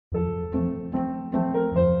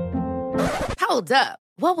Hold up.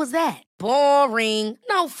 What was that? Boring.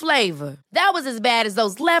 No flavor. That was as bad as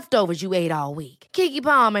those leftovers you ate all week. Keke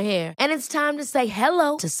Palmer here, and it's time to say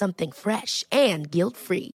hello to something fresh and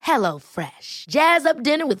guilt-free. Hello Fresh. Jazz up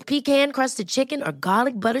dinner with pecan-crusted chicken or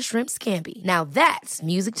garlic butter shrimp scampi. Now that's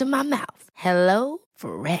music to my mouth. Hello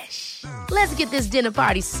Fresh. Let's get this dinner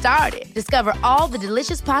party started. Discover all the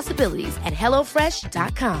delicious possibilities at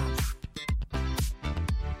hellofresh.com.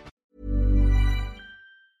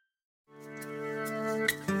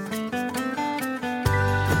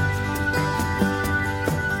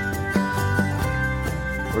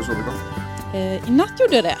 Har du sovit gott? I natt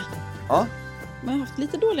gjorde jag det. Ja. Men jag har haft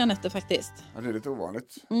lite dåliga nätter faktiskt. Ja, det är lite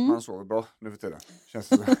ovanligt. Man sover bra nu för tiden. Känns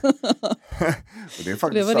det. Och det är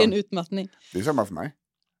faktiskt Det var det en utmattning. Det är samma för mig.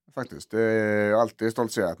 Faktiskt. Det är alltid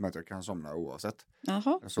stoltserat med att jag kan somna oavsett.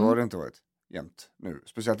 Jaha. Så har det inte varit jämt nu.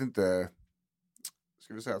 Speciellt inte,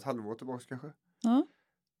 ska vi säga ett halvår tillbaka kanske. Ja.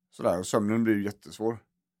 Sådär, och sömnen blir ju jättesvår.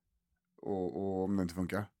 Och om det inte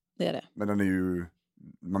funkar. Det är det. Men den är ju,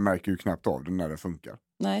 man märker ju knappt av den när den funkar.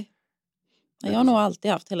 Nej. Jag har nog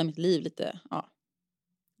alltid haft hela mitt liv lite,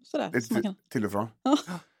 sådär. Lite till och från. Ja.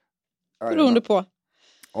 Beroende på.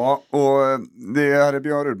 Ja, och det är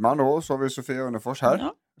Björn Rudman då, så har vi Sofia Önnerfors här.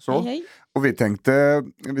 Ja. Så. Hej. Och vi tänkte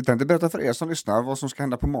berätta för er som lyssnar vad som ska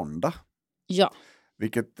hända på måndag. Ja.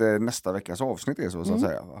 Vilket nästa veckas avsnitt är så att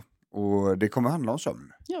säga. Va? Och det kommer handla om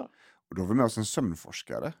sömn. Ja. Och då har vi med oss en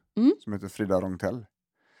sömnforskare som heter Frida Rongtell.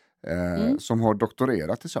 Som har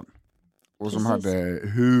doktorerat i sömn. Och som hade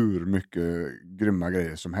hur mycket grymma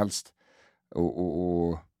grejer som helst.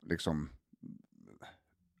 Och liksom,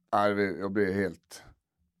 jag blev helt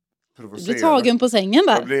provocerad. Du blev tagen på sängen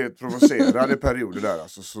där. Jag blev helt provocerad i perioder där.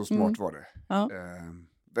 Alltså, så smart var det. Ja.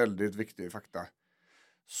 Väldigt viktig fakta.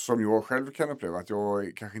 Som jag själv kan uppleva att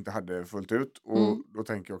jag kanske inte hade fullt ut. Och då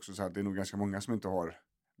tänker jag också så här att det är nog ganska många som inte har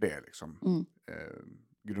det liksom.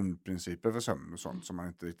 Grundprinciper för sömn och sånt som man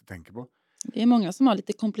inte riktigt tänker på. Det är många som har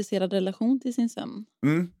lite komplicerad relation till sin sömn.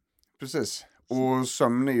 Precis. Och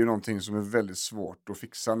sömn är ju någonting som är väldigt svårt att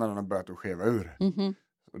fixa när den har börjat att skeva ur.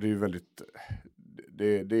 Och det är ju väldigt,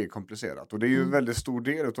 det är komplicerat. Och det är ju en väldigt stor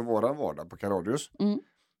del av våran vardag på Karadius.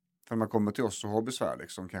 För när man kommer till oss och har besvär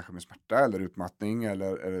liksom, kanske med smärta eller utmattning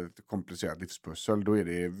eller ett komplicerat livspussel, då är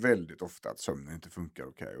det väldigt ofta att sömnen inte funkar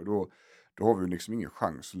okej. Och då har vi ju liksom ingen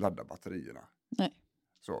chans att ladda batterierna. Nej.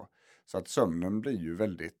 Så att sömnen blir ju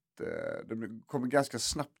väldigt, det kommer ganska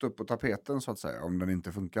snabbt upp på tapeten så att säga om den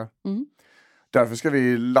inte funkar. Därför ska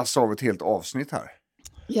vi lassa av ett helt avsnitt här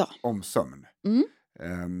om sömn.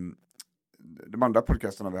 De andra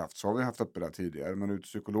podcasterna vi haft så har vi haft uppe där tidigare, men ur ett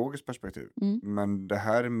psykologiskt perspektiv. Men det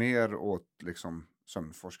här är mer åt liksom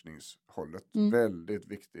sömnforskningshållet. Väldigt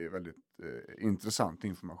viktig, väldigt intressant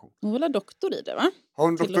information. Hon var doktor i det, va? Har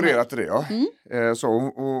hon doktorerat i det, ja.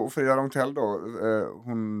 Och Frida Rongtell då,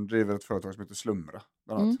 hon driver ett företag som heter Slumra.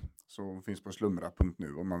 Bland annat. Så hon finns på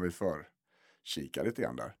slumra.nu om man vill kika lite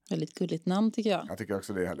grann där. Väldigt gulligt namn tycker jag. Jag tycker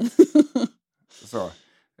också det är härligt.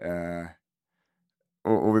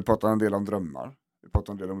 Och vi pratar en del om drömmar. Vi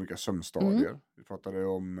pratar en del om olika sömnstadier. Vi pratade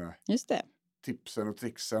om tipsen och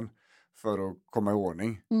tricksen för att komma i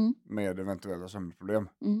ordning med eventuella sömnproblem.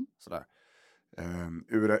 Sådär.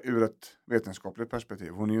 Ur ett vetenskapligt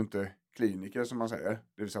perspektiv. Hon är ju inte kliniker som man säger.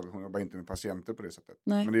 Det vill säga att hon jobbar inte med patienter på det sättet.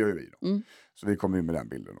 Nej. Men det gör ju vi då. Så vi kommer ju med den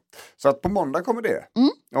bilden då. Så att på måndag kommer det.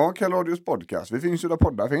 Ja, Karadius podcast. Vi finns ju där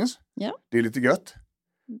poddar finns. Ja. Det är lite gött.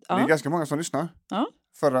 Ja. Det är ganska många som lyssnar. Ja.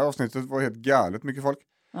 Förra avsnittet var helt galet mycket folk.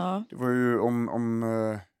 Ja. Det var ju om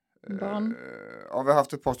barn. Ja, vi har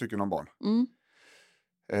haft ett par stycken om barn.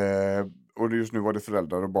 Och just nu var det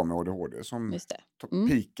föräldrar och barn med ADHD som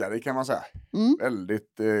pikade kan man säga.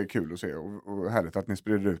 Väldigt kul att se och härligt att ni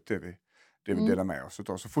sprider ut det vi delar med oss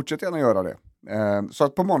utav. Så fortsätt gärna göra det. Så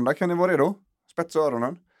att på måndag kan ni vara redo. Spetsa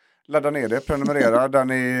öronen. Ladda ner det. Prenumerera där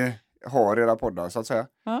ni har era poddar så att säga.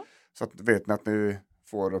 Ja. Så att vet ni att ni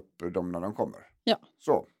får upp dem när de kommer. Ja.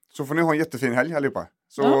 Så får ni ha en jättefin helg allihopa.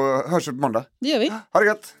 Så hörs vi på måndag. Det gör vi. Ha det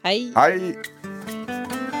gött. Hej. Hej.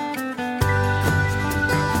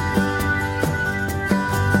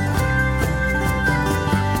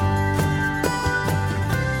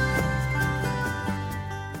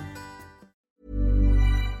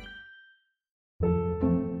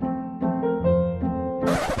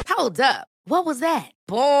 Hold up. What was that?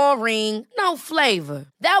 Boring. No flavor.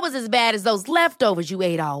 That was as bad as those leftovers you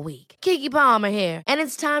ate all week. Keke Palmer here, and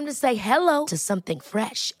it's time to say hello to something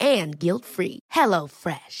fresh and guilt-free. Hello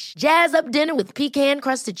Fresh. Jazz up dinner with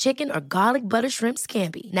pecan-crusted chicken or garlic butter shrimp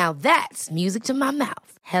scampi. Now that's music to my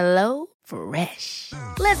mouth. Hello Fresh.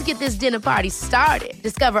 Let's get this dinner party started.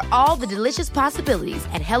 Discover all the delicious possibilities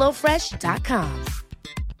at hellofresh.com.